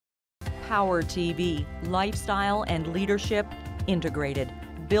PowHER TV, lifestyle and leadership integrated,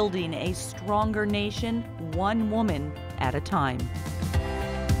 building a stronger nation, one woman at a time.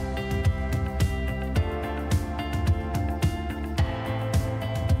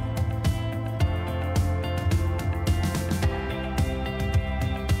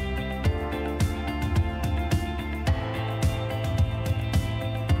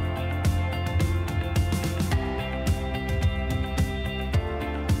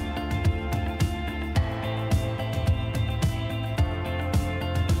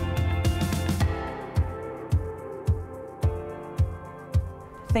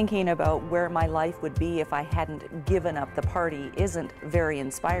 Thinking about where my life would be if I hadn't given up the party isn't very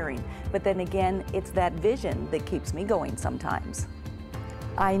inspiring. But then again, it's that vision that keeps me going sometimes.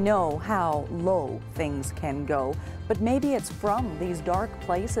 I know how low things can go, but maybe it's from these dark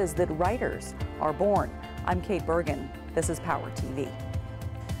places that writers are born. I'm Kate Bergen. This is PowHER TV.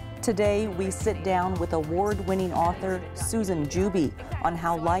 Today, we sit down with award-winning author Susan Juby on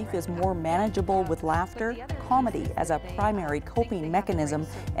how life is more manageable with laughter, comedy as a primary coping mechanism,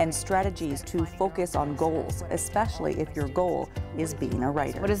 and strategies to focus on goals, especially if your goal is being a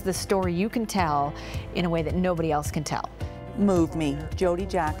writer. What is the story you can tell in a way that nobody else can tell? Move Me. Jody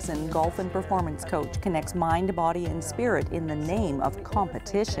Jackson, golf and performance coach, connects mind, body, and spirit in the name of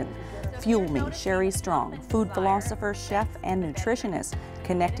competition. Fuel Me. Sherry Strong, food philosopher, chef, and nutritionist,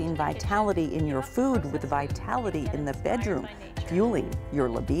 connecting vitality in your food with vitality in the bedroom, fueling your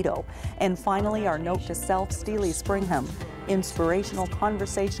libido. And finally, our note to self, Steely Springham, inspirational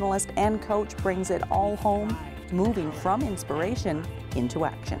conversationalist and coach, brings it all home, moving from inspiration into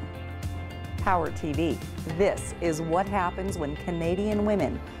action. PowHER TV. This is what happens when Canadian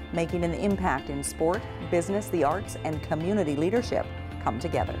women making an impact in sport, business, the arts, and community leadership come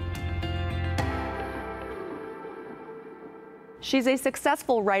together. She's a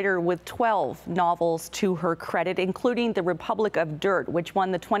successful writer with 12 novels to her credit, including The Republic of Dirt, which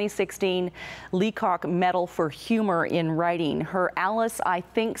won the 2016 Leacock Medal for Humor in Writing. Her Alice, I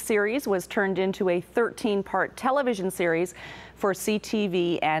Think series was turned into a 13-part television series for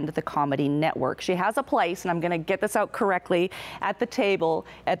CTV and the Comedy Network. She has a place, and I'm going to get this out correctly, at the table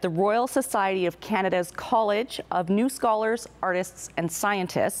at the Royal Society of Canada's College of New Scholars, Artists and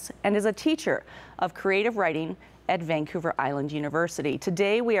Scientists, and is a teacher of creative writing at Vancouver Island University.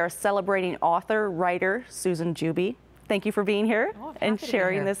 Today we are celebrating author, writer Susan Juby. Thank you for being here and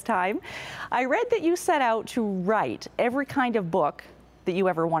sharing this time. I read that you set out to write every kind of book that you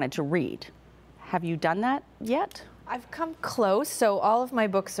ever wanted to read. Have you done that yet? I've come close. So all of my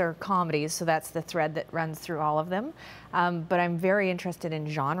books are comedies, so that's the thread that runs through all of them. But I'm very interested in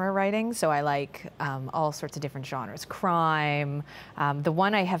genre writing, so I like all sorts of different genres. Crime. The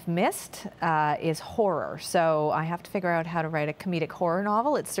one I have missed is horror, so I have to figure out how to write a comedic horror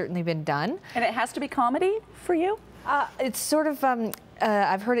novel. It's certainly been done. And it has to be comedy for you? It's sort of,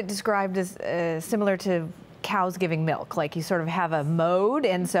 I've heard it described as similar to cows giving milk. Like, you sort of have a mode,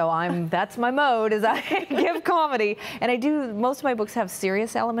 and so that's my mode, is I give comedy. And I do, most of my books have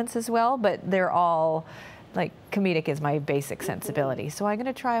serious elements as well, but they're all, like, comedic is my basic sensibility. So I'm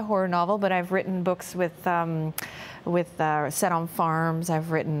going to try a horror novel, but I've written books with set on farms.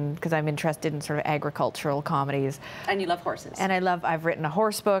 I've written, because I'm interested in sort of agricultural comedies. And you love horses. And I've written a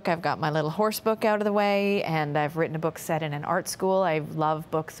horse book. I've got my little horse book out of the way, and I've written a book set in an art school. I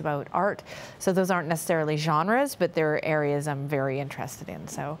love books about art. So those aren't necessarily genres, but they're areas I'm very interested in.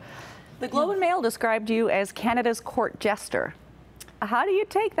 So, the Globe and Mail described you as Canada's court jester. How do you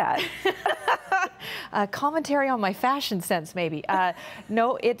take that? Commentary on my fashion sense, maybe.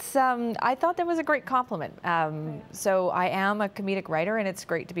 No, it's, I thought that was a great compliment. So I am a comedic writer, and it's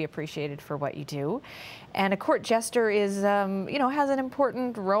great to be appreciated for what you do. And a court jester is, you know, has an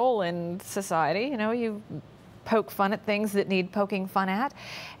important role in society. You know, you poke fun at things that need poking fun at,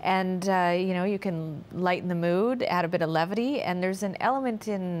 and you know, you can lighten the mood, add a bit of levity, and there's an element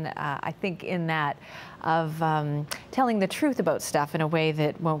in, I think, in that of telling the truth about stuff in a way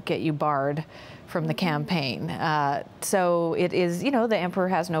that won't get you barred from the campaign. So it is, you know, the emperor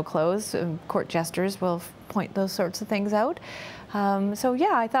has no clothes. Court jesters will point those sorts of things out. So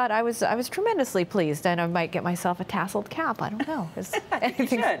yeah, I thought I was tremendously pleased, and I might get myself a tasseled cap. I don't know.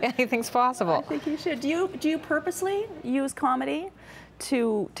 Anything's possible. I think you should. Do you purposely use comedy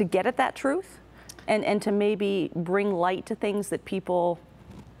to get at that truth, and to maybe bring light to things that people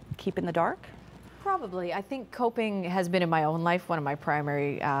keep in the dark? Probably. I think coping has been in my own life one of my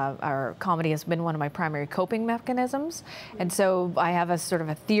primary, or comedy has been one of my primary coping mechanisms. And so I have a sort of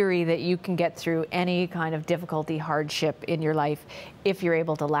a theory that you can get through any kind of difficulty, hardship in your life if you're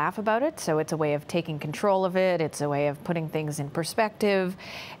able to laugh about it. So it's a way of taking control of it. It's a way of putting things in perspective.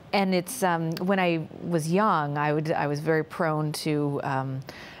 And it's when I was young, I was very prone to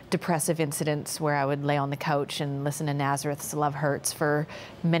depressive incidents where I would lay on the couch and listen to Nazareth's Love Hurts for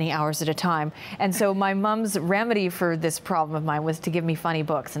many hours at a time. And so my mom's remedy for this problem of mine was to give me funny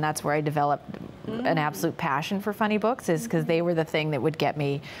books, and that's where I developed an absolute passion for funny books, is because they were the thing that would get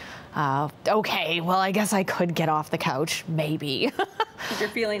me, okay, well, I guess I could get off the couch, maybe. You're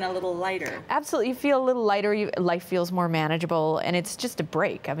feeling a little lighter. Absolutely, you feel a little lighter, life feels more manageable, and it's just a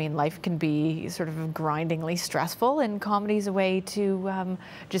break. I mean, life can be sort of grindingly stressful, and comedy's a way to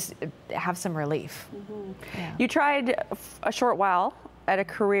just have some relief. Yeah. You tried a short while at a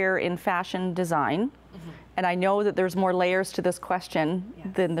career in fashion design, and I know that there's more layers to this question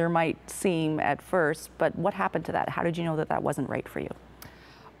than there might seem at first, but what happened to that? How did you know that that wasn't right for you?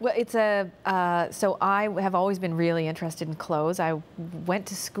 Well, it's so I have always been really interested in clothes. I went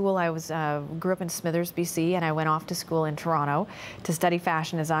to school, grew up in Smithers, BC, and I went off to school in Toronto to study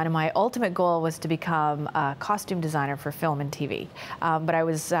fashion design, and my ultimate goal was to become a costume designer for film and TV. But I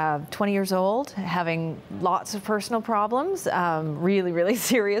was 20 years old, having lots of personal problems, really, really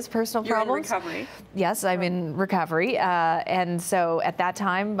serious personal problems. You're in recovery. Yes, I'm in recovery, and so at that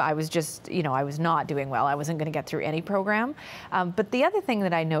time, I was just, I was not doing well. I wasn't going to get through any program. But the other thing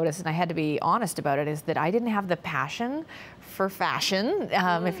that I noticed, and I had to be honest about it, is that I didn't have the passion for fashion,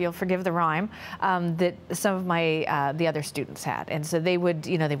 if you'll forgive the rhyme, that some of my the other students had. And so they would,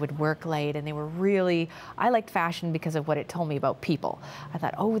 they would work late, and they were really, I liked fashion because of what it told me about people. I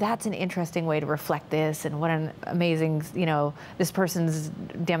thought, oh, that's an interesting way to reflect this, and what an amazing, this person's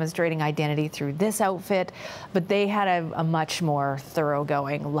demonstrating identity through this outfit. But they had a much more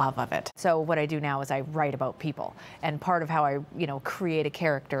thoroughgoing love of it. So what I do now is I write about people, and part of how I, create a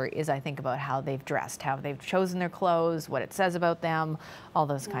character is I think about how they've dressed, how they've chosen their clothes, what it says about them, all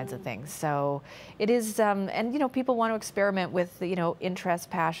those kinds of things. So it is, and people want to experiment with, interests,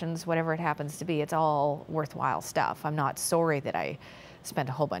 passions, whatever it happens to be. It's all worthwhile stuff. I'm not sorry that I spent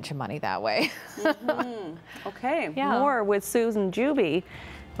a whole bunch of money that way. Okay, more with Susan Juby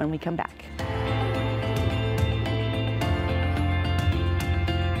when we come back.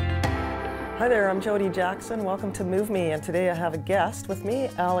 Hi there, I'm Jody Jackson. Welcome to Move Me, and today I have a guest with me,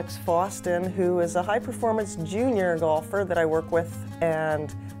 Alex Foston, who is a high-performance junior golfer that I work with,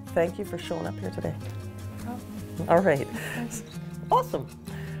 and thank you for showing up here today. All right, awesome.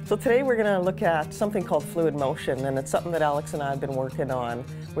 So today we're going to look at something called fluid motion, and it's something that Alex and I have been working on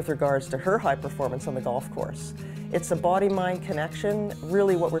with regards to her high performance on the golf course. It's a body-mind connection.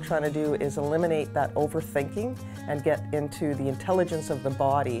 Really what we're trying to do is eliminate that overthinking and get into the intelligence of the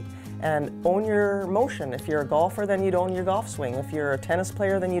body and own your motion. If you're a golfer, then you'd own your golf swing. If you're a tennis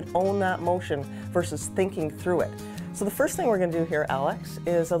player, then you'd own that motion versus thinking through it. So the first thing we're going to do here, Alex,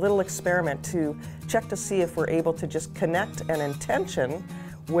 is a little experiment to check to see if we're able to just connect an intention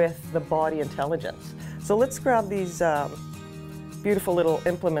with the body intelligence. So let's grab these beautiful little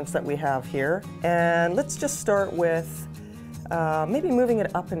implements that we have here, and let's just start with maybe moving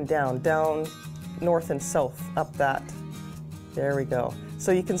it up and down, north and south, up that. There we go.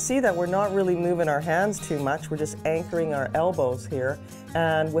 So you can see that we're not really moving our hands too much, we're just anchoring our elbows here,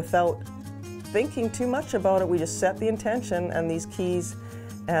 and without thinking too much about it, we just set the intention, and these keys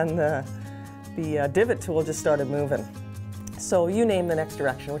and the divot tool just started moving. So you name the next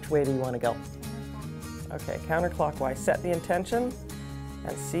direction. Which way do you want to go? Okay, counterclockwise. Set the intention,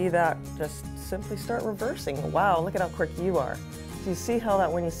 and see that just simply start reversing. Wow, look at how quick you are. So you see how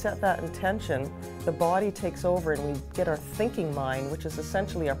that when you set that intention, the body takes over and we get our thinking mind, which is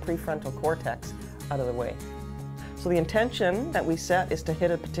essentially our prefrontal cortex, out of the way. So the intention that we set is to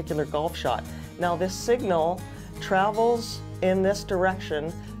hit a particular golf shot. Now this signal travels in this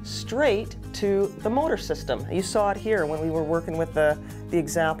direction straight to the motor system. You saw it here when we were working with the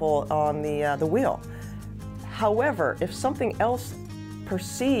example on the wheel. However, if something else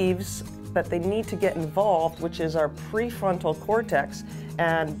perceives that they need to get involved, which is our prefrontal cortex,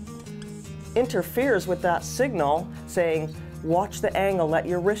 and interferes with that signal, saying, watch the angle, let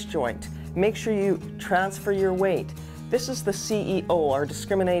your wrist joint, make sure you transfer your weight. This is the CEO, our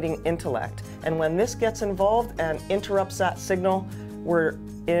discriminating intellect. And when this gets involved and interrupts that signal, we're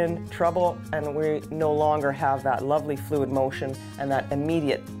in trouble, and we no longer have that lovely fluid motion and that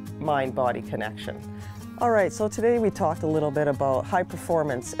immediate mind-body connection. All right, so today we talked a little bit about high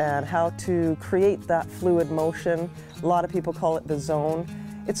performance and how to create that fluid motion. A lot of people call it the zone.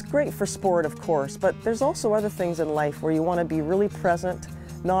 It's great for sport, of course, but there's also other things in life where you want to be really present,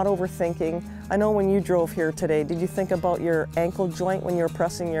 not overthinking. I know when you drove here today, did you think about your ankle joint when you were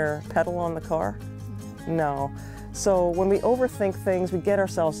pressing your pedal on the car? No. So when we overthink things, we get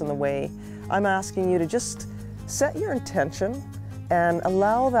ourselves in the way. I'm asking you to just set your intention and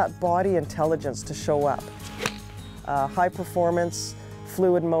allow that body intelligence to show up. High performance,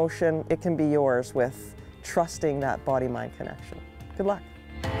 fluid motion, it can be yours with trusting that body-mind connection. Good luck.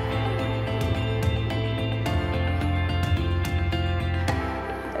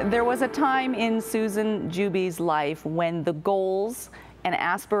 There was a time in Susan Juby's life when the goals and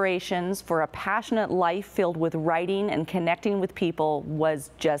aspirations for a passionate life filled with writing and connecting with people was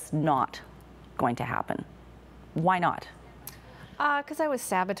just not going to happen. Why not? Because I was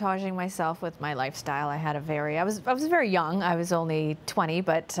sabotaging myself with my lifestyle. I was very young. I was only 20,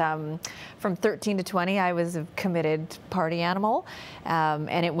 but from 13 to 20, I was a committed party animal,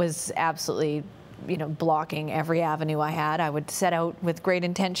 and it was absolutely, blocking every avenue I had. I would set out with great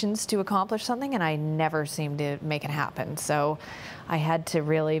intentions to accomplish something, and I never seemed to make it happen. So I had to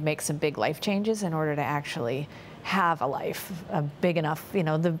really make some big life changes in order to actually have a life big enough,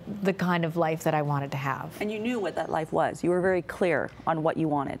 the kind of life that I wanted to have. And you knew what that life was. You were very clear on what you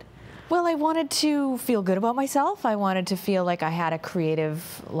wanted. Well, I wanted to feel good about myself. I wanted to feel like I had a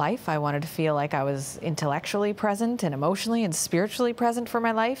creative life. I wanted to feel like I was intellectually present and emotionally and spiritually present for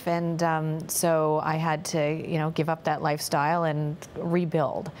my life. And so I had to, give up that lifestyle and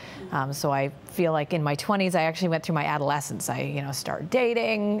rebuild. So I feel like in my 20s, I actually went through my adolescence. I, started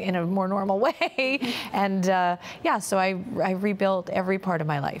dating in a more normal way. And so I rebuilt every part of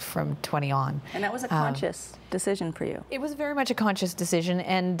my life from 20 on. And that was a conscious decision for you. It was very much a conscious decision,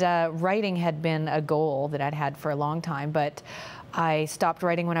 and writing had been a goal that I'd had for a long time, but I stopped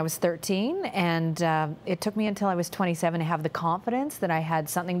writing when I was 13, and it took me until I was 27 to have the confidence that I had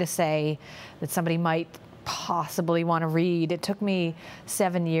something to say that somebody might possibly want to read. It took me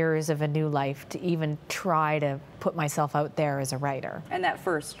 7 years of a new life to even try to put myself out there as a writer. And that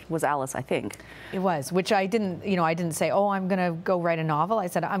first was Alice, I think. It was, which I didn't, I didn't say, oh, I'm going to go write a novel. I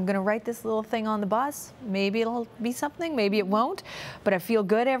said, I'm going to write this little thing on the bus. Maybe it'll be something, maybe it won't. But I feel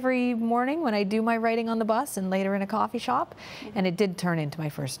good every morning when I do my writing on the bus and later in a coffee shop. And it did turn into my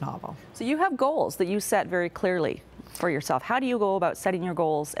first novel. So you have goals that you set very clearly for yourself. How do you go about setting your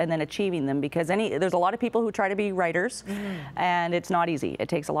goals and then achieving them? Because there's a lot of people who try to be writers, and it's not easy. It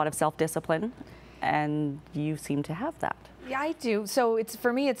takes a lot of self-discipline, and you seem to have that. Yeah, I do. So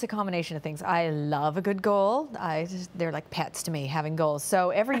for me, it's a combination of things. I love a good goal. They're like pets to me, having goals.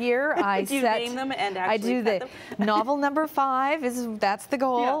 So every year I do you name them and actually I do pet the novel number 5 that's the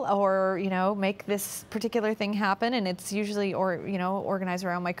goal, or make this particular thing happen, and it's usually organized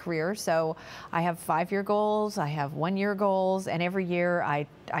around my career. So I have 5-year goals, I have 1-year goals, and every year I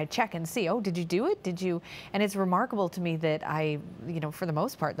check and see, oh, did you do it? Did you? And it's remarkable to me that for the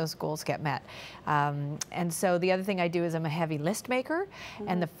most part, those goals get met. And so the other thing I do is I'm a heavy list maker,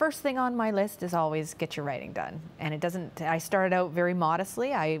 and the first thing on my list is always get your writing done. And it doesn't, I started out very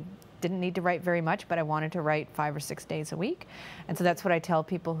modestly. I didn't need to write very much, but I wanted to write 5 or 6 days a week. And so that's what I tell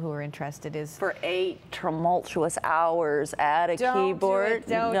people who are interested is... For 8 tumultuous hours at a keyboard?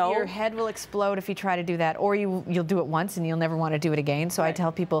 Don't. No. Your head will explode if you try to do that, or you'll do it once and you'll never want to do it again. So I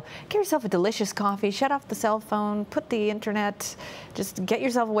tell people, get yourself a delicious coffee, shut off the cell phone, put the internet, just get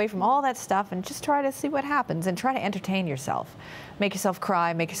yourself away from all that stuff and just try to see what happens and try to entertain yourself. Make yourself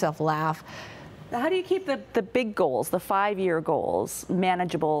cry, make yourself laugh. How do you keep the big goals, the 5-year goals,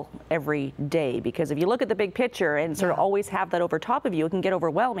 manageable every day? Because if you look at the big picture and sort of always have that over top of you, it can get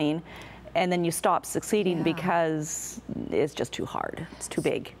overwhelming. And then you stop succeeding because it's just too hard. It's too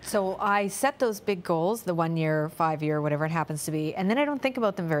big. So I set those big goals, the 1 year, 5 year, whatever it happens to be, and then I don't think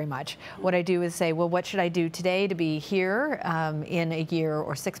about them very much. What I do is say, well, what should I do today to be here in a year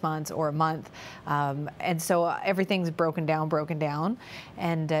or 6 months or a month? And so everything's broken down,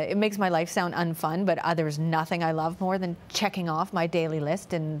 and it makes my life sound unfun, but there's nothing I love more than checking off my daily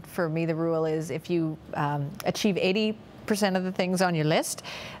list. And for me, the rule is if you achieve 80% of the things on your list,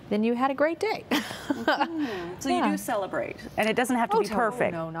 then you had a great day. So you do celebrate, and it doesn't have to be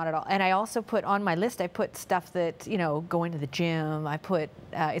perfect. No, not at all. And I also put on my list, I put stuff that, going to the gym, I put,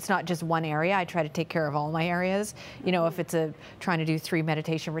 it's not just one area, I try to take care of all my areas. If it's trying to do 3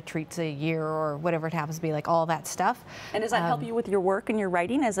 meditation retreats a year or whatever it happens to be, like all that stuff. And does that help you with your work and your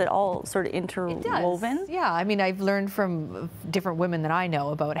writing? Is it all sort of interwoven? It does. Yeah, I mean, I've learned from different women that I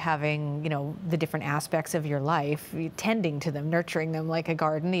know about having, the different aspects of your life, tending to them, nurturing them like a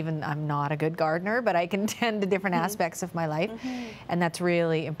garden. Even I'm not a good gardener, but I can tend to different aspects of my life, and that's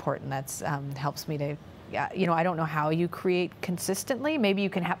really important. That's helps me to, I don't know how you create consistently. Maybe you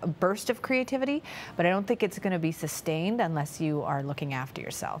can have a burst of creativity, but I don't think it's going to be sustained unless you are looking after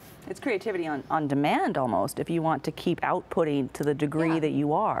yourself. It's creativity on demand almost, if you want to keep outputting to the degree that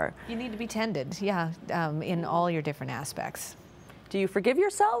you are. You need to be tended, in all your different aspects. Do you forgive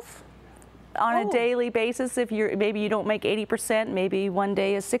yourself on a daily basis? If maybe you don't make 80%, maybe one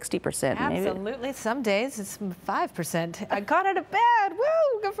day is 60%. Absolutely. Maybe. Some days it's 5%. I got out of bed.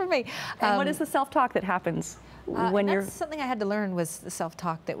 Woo! Good for me. And what is the self-talk that happens when you're? Something I had to learn was the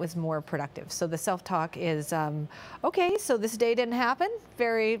self-talk that was more productive. So the self-talk is, okay, so this day didn't happen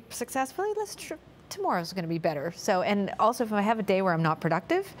very successfully. Tomorrow's going to be better. So, and also if I have a day where I'm not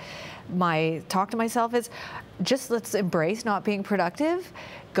productive, my talk to myself is just let's embrace not being productive.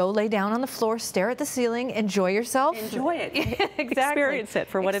 Go lay down on the floor, stare at the ceiling, enjoy yourself. Enjoy it. Exactly. Experience it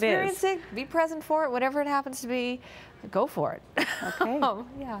for what it is. Experience it, be present for it, whatever it happens to be. Go for it. Okay.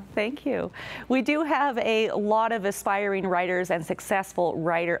 Yeah. Thank you. We do have a lot of aspiring writers and successful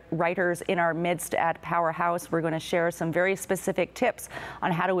writers in our midst at PowHERhouse. We're going to share some very specific tips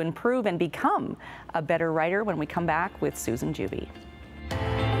on how to improve and become a better writer when we come back with Susan Juby.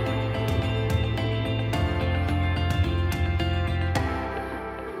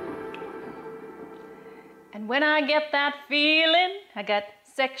 And when I get that feeling, I got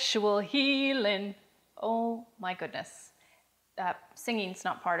sexual healing. Oh my goodness. Singing's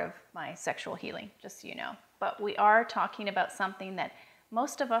not part of my sexual healing, just so you know. But we are talking about something that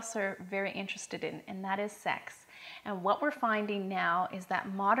most of us are very interested in, and that is sex. And what we're finding now is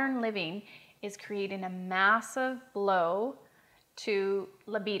that modern living is creating a massive blow to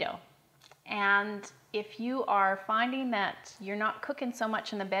libido. And if you are finding that you're not cooking so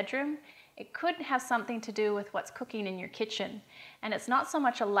much in the bedroom, it could have something to do with what's cooking in your kitchen. And it's not so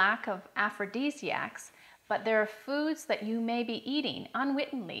much a lack of aphrodisiacs, but there are foods that you may be eating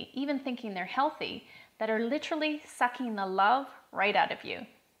unwittingly, even thinking they're healthy, that are literally sucking the love right out of you.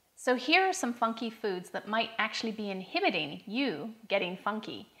 So here are some funky foods that might actually be inhibiting you getting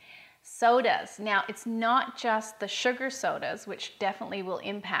funky. Sodas. Now, it's not just the sugar sodas, which definitely will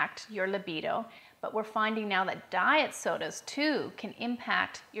impact your libido, but we're finding now that diet sodas too can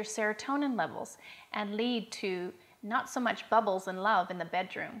impact your serotonin levels and lead to not so much bubbles and love in the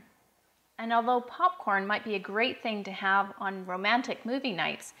bedroom. And although popcorn might be a great thing to have on romantic movie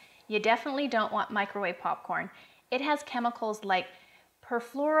nights, you definitely don't want microwave popcorn. It has chemicals like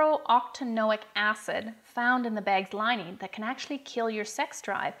perfluorooctanoic acid found in the bag's lining that can actually kill your sex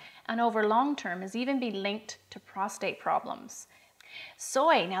drive, and over long term has even been linked to prostate problems.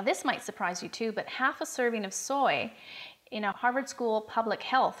 Soy, now this might surprise you too, but half a serving of soy in a Harvard School of Public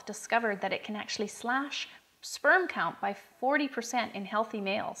Health discovered that it can actually slash sperm count by 40% in healthy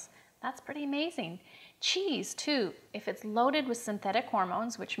males. That's pretty amazing. Cheese too, if it's loaded with synthetic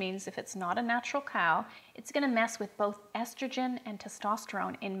hormones, which means if it's not a natural cow, it's going to mess with both estrogen and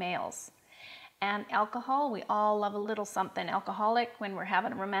testosterone in males. And alcohol, we all love a little something alcoholic when we're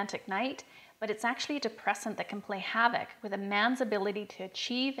having a romantic night, but it's actually a depressant that can play havoc with a man's ability to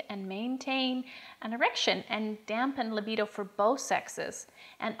achieve and maintain an erection and dampen libido for both sexes.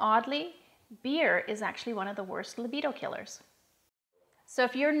 And oddly, beer is actually one of the worst libido killers. So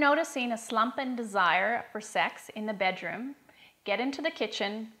if you're noticing a slump in desire for sex in the bedroom, get into the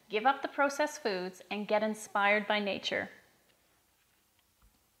kitchen, give up the processed foods, and get inspired by nature.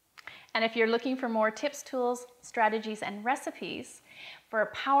 And if you're looking for more tips, tools, strategies, and recipes for a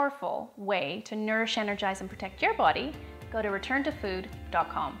powerful way to nourish, energize, and protect your body, go to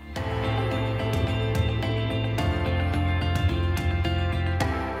returntofood.com.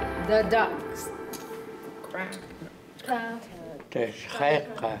 The ducks.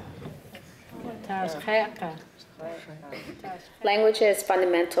 Language is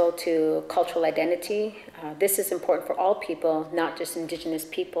fundamental to cultural identity. This is important for all people, not just Indigenous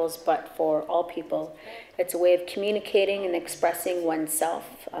peoples, but for all people. It's a way of communicating and expressing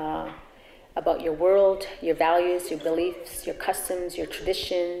oneself about your world, your values, your beliefs, your customs, your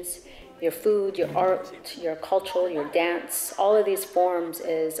traditions, your food, your art, your culture, your dance. All of these forms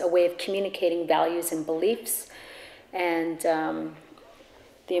is a way of communicating values and beliefs. And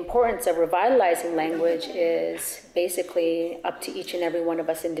the importance of revitalizing language is basically up to each and every one of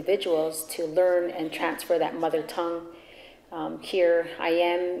us individuals to learn and transfer that mother tongue. Here I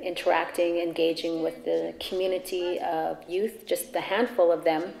am interacting, engaging with the community of youth, just a handful of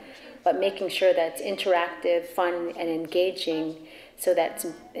them, but making sure that it's interactive, fun, and engaging so that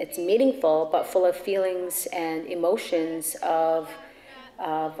it's meaningful, but full of feelings and emotions of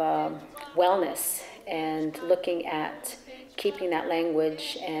wellness, and looking at keeping that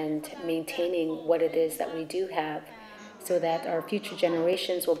language and maintaining what it is that we do have, so that our future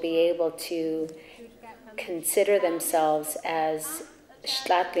generations will be able to consider themselves as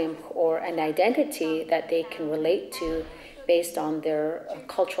Shtlatlim, or an identity that they can relate to based on their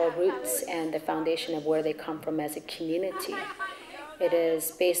cultural roots and the foundation of where they come from as a community. It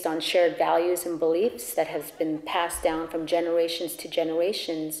is based on shared values and beliefs that has been passed down from generations to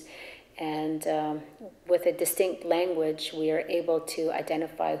generations, And with a distinct language, we are able to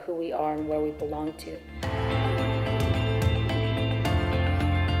identify who we are and where we belong to.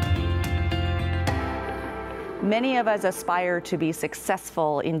 Many of us aspire to be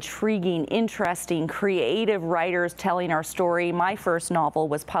successful, intriguing, interesting, creative writers telling our story. My first novel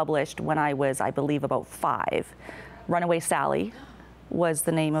was published when I was, I believe, about 5. Runaway Sally was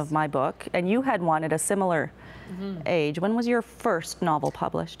the name of my book, and you had one at a similar age. When was your first novel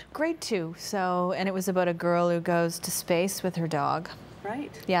published? Grade 2, and it was about a girl who goes to space with her dog.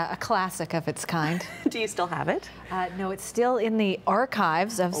 Right. Yeah, a classic of its kind. Do you still have it? No, it's still in the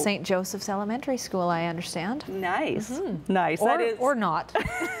archives of St. Joseph's Elementary School, I understand. Nice. Nice. Or not.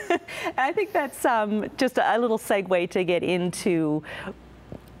 I think that's just a little segue to get into,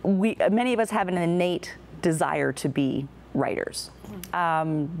 many of us have an innate desire to be writers,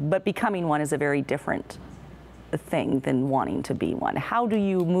 but becoming one is a very different thing than wanting to be one. How do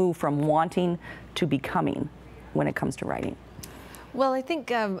you move from wanting to becoming when it comes to writing? Well, I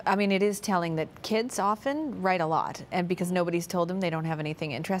think, I mean, it is telling that kids often write a lot, and because nobody's told them they don't have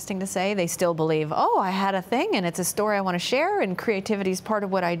anything interesting to say, they still believe, oh, I had a thing, and it's a story I want to share, and creativity is part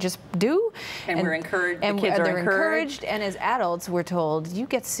of what I just do. And we're encouraged, and the kids they're are encouraged. And as adults, we're told, you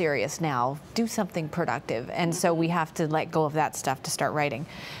get serious now, do something productive, and so we have to let go of that stuff to start writing.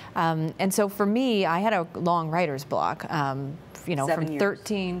 And so for me, I had a long writer's block. You know, from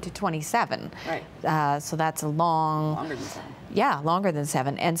 13 to 27. Right. So that's a longer than 7. Yeah, longer than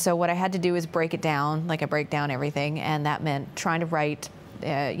 7. And so what I had to do is break it down, like I break down everything, and that meant trying to write,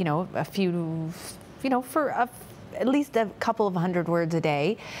 you know, a few, you know, for at least a couple of 100 words a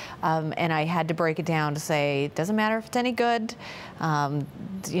day. And I had to break it down to say, it doesn't matter if it's any good,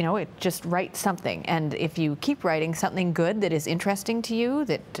 you know, just write something. And if you keep writing, something good that is interesting to you,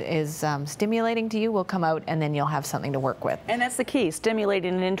 that is stimulating to you will come out, and then you'll have something to work with. And that's the key,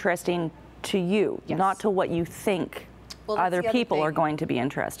 stimulating and interesting to you, not to what you think other people are going to be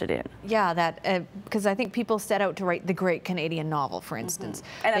interested in. Yeah, that because I think people set out to write the great Canadian novel, for instance.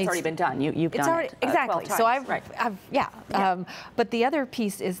 And that's already been done. You've done it. Exactly. 12 times. So I've but the other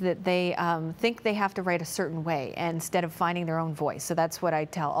piece is that they think they have to write a certain way instead of finding their own voice. So that's what I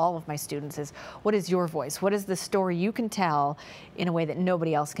tell all of my students is, what is your voice? What is the story you can tell in a way that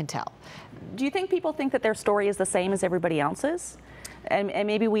nobody else can tell? Do you think people think that their story is the same as everybody else's? And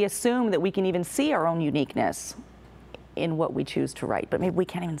maybe we assume that we can even see our own uniqueness in what we choose to write, but maybe we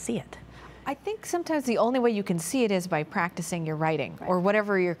can't even see it. I think sometimes the only way you can see it is by practicing your writing, or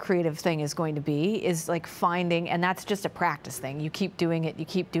whatever your creative thing is going to be, is like finding, and that's just a practice thing. You keep doing it, you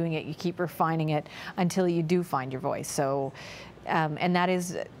keep doing it, you keep refining it until you do find your voice. So, and that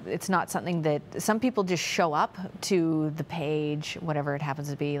is, it's not something that, some people just show up to the page, whatever it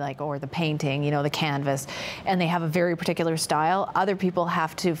happens to be, like, or the painting, you know, the canvas, and they have a very particular style. Other people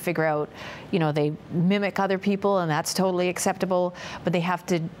have to figure out, you know, they mimic other people, and that's totally acceptable, but they have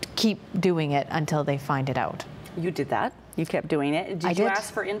to keep doing it until they find it out. You did that. You kept doing it. Did you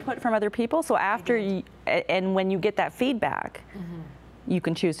ask for input from other people? So after you, and when you get that feedback, you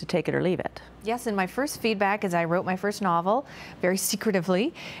can choose to take it or leave it. Yes, and my first feedback is I wrote my first novel very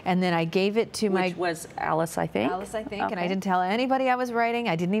secretively, and then I gave it to Which was Alice, I think. Alice, I think, and I didn't tell anybody I was writing.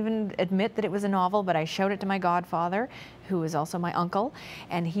 I didn't even admit that it was a novel, but I showed it to my godfather, who is also my uncle,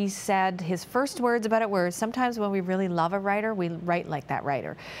 and he said his first words about it were, sometimes when we really love a writer, we write like that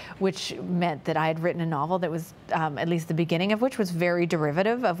writer, which meant that I had written a novel that was, at least the beginning of which was very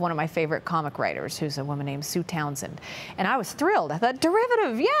derivative of one of my favorite comic writers, who's a woman named Sue Townsend. And I was thrilled. I thought,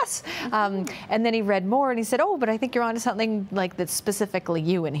 derivative, yes! And then he read more and he said, oh, but I think you're onto something like that's specifically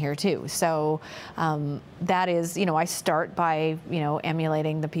you in here too. So that is, you know, I start by, you know,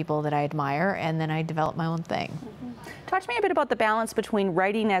 emulating the people that I admire, and then I develop my own thing. Talk to me a bit about the balance between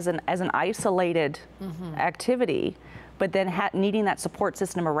writing as an isolated activity, but then needing that support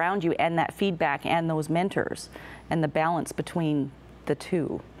system around you and that feedback and those mentors, and the balance between the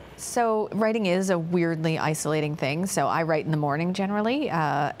two. So writing is a weirdly isolating thing. So I write in the morning generally,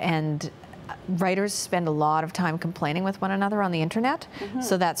 and writers spend a lot of time complaining with one another on the internet,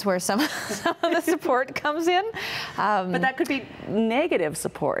 so that's where some of the support comes in. But that could be negative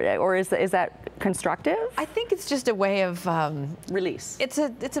support, or is that constructive? I think it's just a way of release. It's a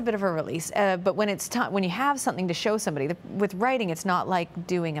bit of a release, but when it's when you have something to show somebody, with writing, it's not like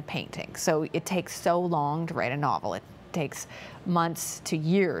doing a painting. So it takes so long to write a novel. takes months to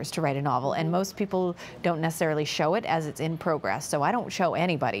years to write a novel, and most people don't necessarily show it as it's in progress. So I don't show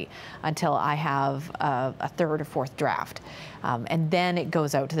anybody until I have a third or fourth draft. And then it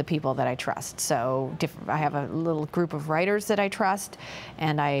goes out to the people that I trust. So I have a little group of writers that I trust,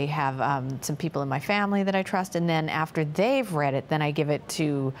 and I have some people in my family that I trust, and then after they've read it, then I give it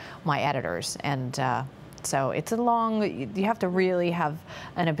to my editors. And so it's you have to really have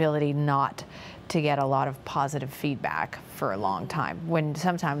an ability not to get a lot of positive feedback for a long time. When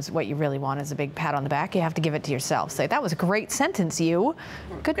sometimes what you really want is a big pat on the back, you have to give it to yourself. Say, that was a great sentence, you.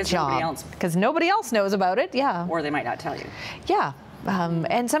 Good job. Because nobody else knows about it, yeah. Or they might not tell you. Yeah.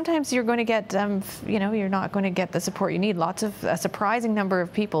 And sometimes you're going to get, you're not going to get the support you need. A surprising number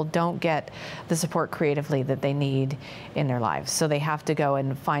of people don't get the support creatively that they need in their lives. So they have to go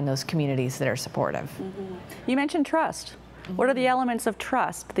and find those communities that are supportive. Mm-hmm. You mentioned trust. Mm-hmm. What are the elements of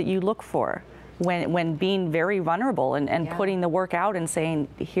trust that you look for when being very vulnerable and putting the work out and saying,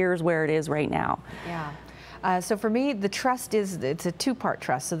 here's where it is right now? Yeah. So for me, the trust it's a two-part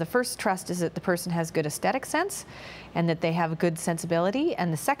trust. So the first trust is that the person has good aesthetic sense and that they have a good sensibility.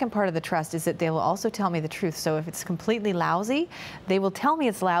 And the second part of the trust is that they will also tell me the truth. So if it's completely lousy, they will tell me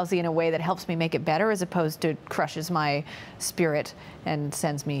it's lousy in a way that helps me make it better, as opposed to crushes my spirit and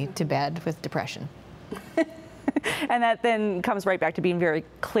sends me to bed with depression. And that then comes right back to being very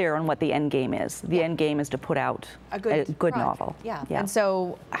clear on what the end game is. The end game is to put out a good novel. Yeah. And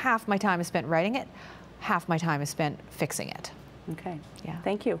so half my time is spent writing it, half my time is spent fixing it. Okay. Yeah.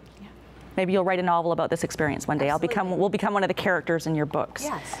 Thank you. Yeah. Maybe you'll write a novel about this experience one day. Absolutely. We'll become one of the characters in your books.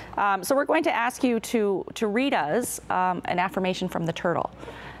 Yes. So we're going to ask you to read us an affirmation from the turtle.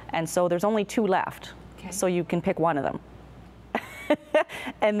 And so there's only 2 left. Okay. So you can pick one of them.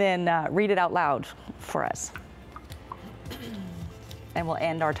 And then read it out loud for us. And we'll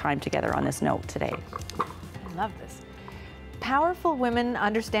end our time together on this note today. I love this. Powerful women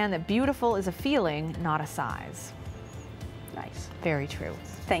understand that beautiful is a feeling, not a size. Nice. Very true.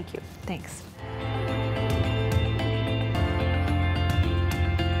 Thank you. Thanks.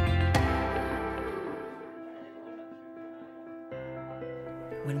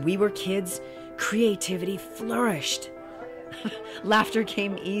 When we were kids, creativity flourished. Laughter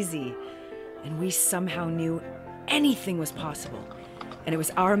came easy, and we somehow knew anything was possible. And it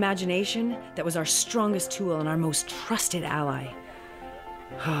was our imagination that was our strongest tool and our most trusted ally.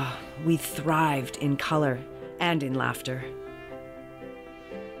 We thrived in color and in laughter.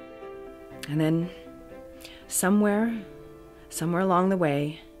 And then, somewhere along the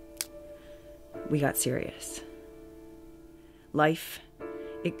way, we got serious. Life,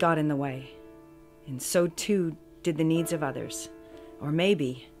 it got in the way. And so too did the needs of others. Or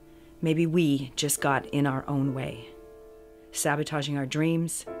maybe we just got in our own way, sabotaging our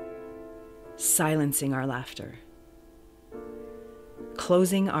dreams, silencing our laughter,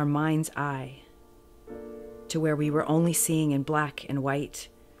 closing our mind's eye to where we were only seeing in black and white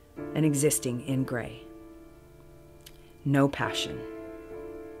and existing in gray. No passion.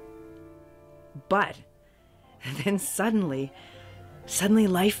 But then suddenly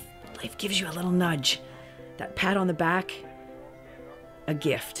life gives you a little nudge, that pat on the back, a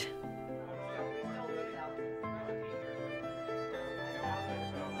gift.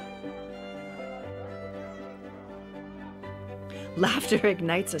 Laughter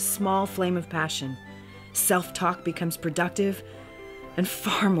ignites a small flame of passion. Self-talk becomes productive and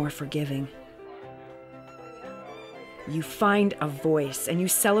far more forgiving. You find a voice and you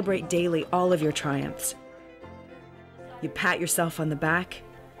celebrate daily all of your triumphs. You pat yourself on the back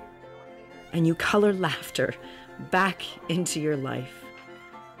and you color laughter back into your life.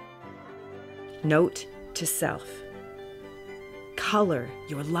 Note to self: color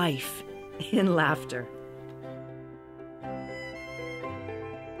your life in laughter.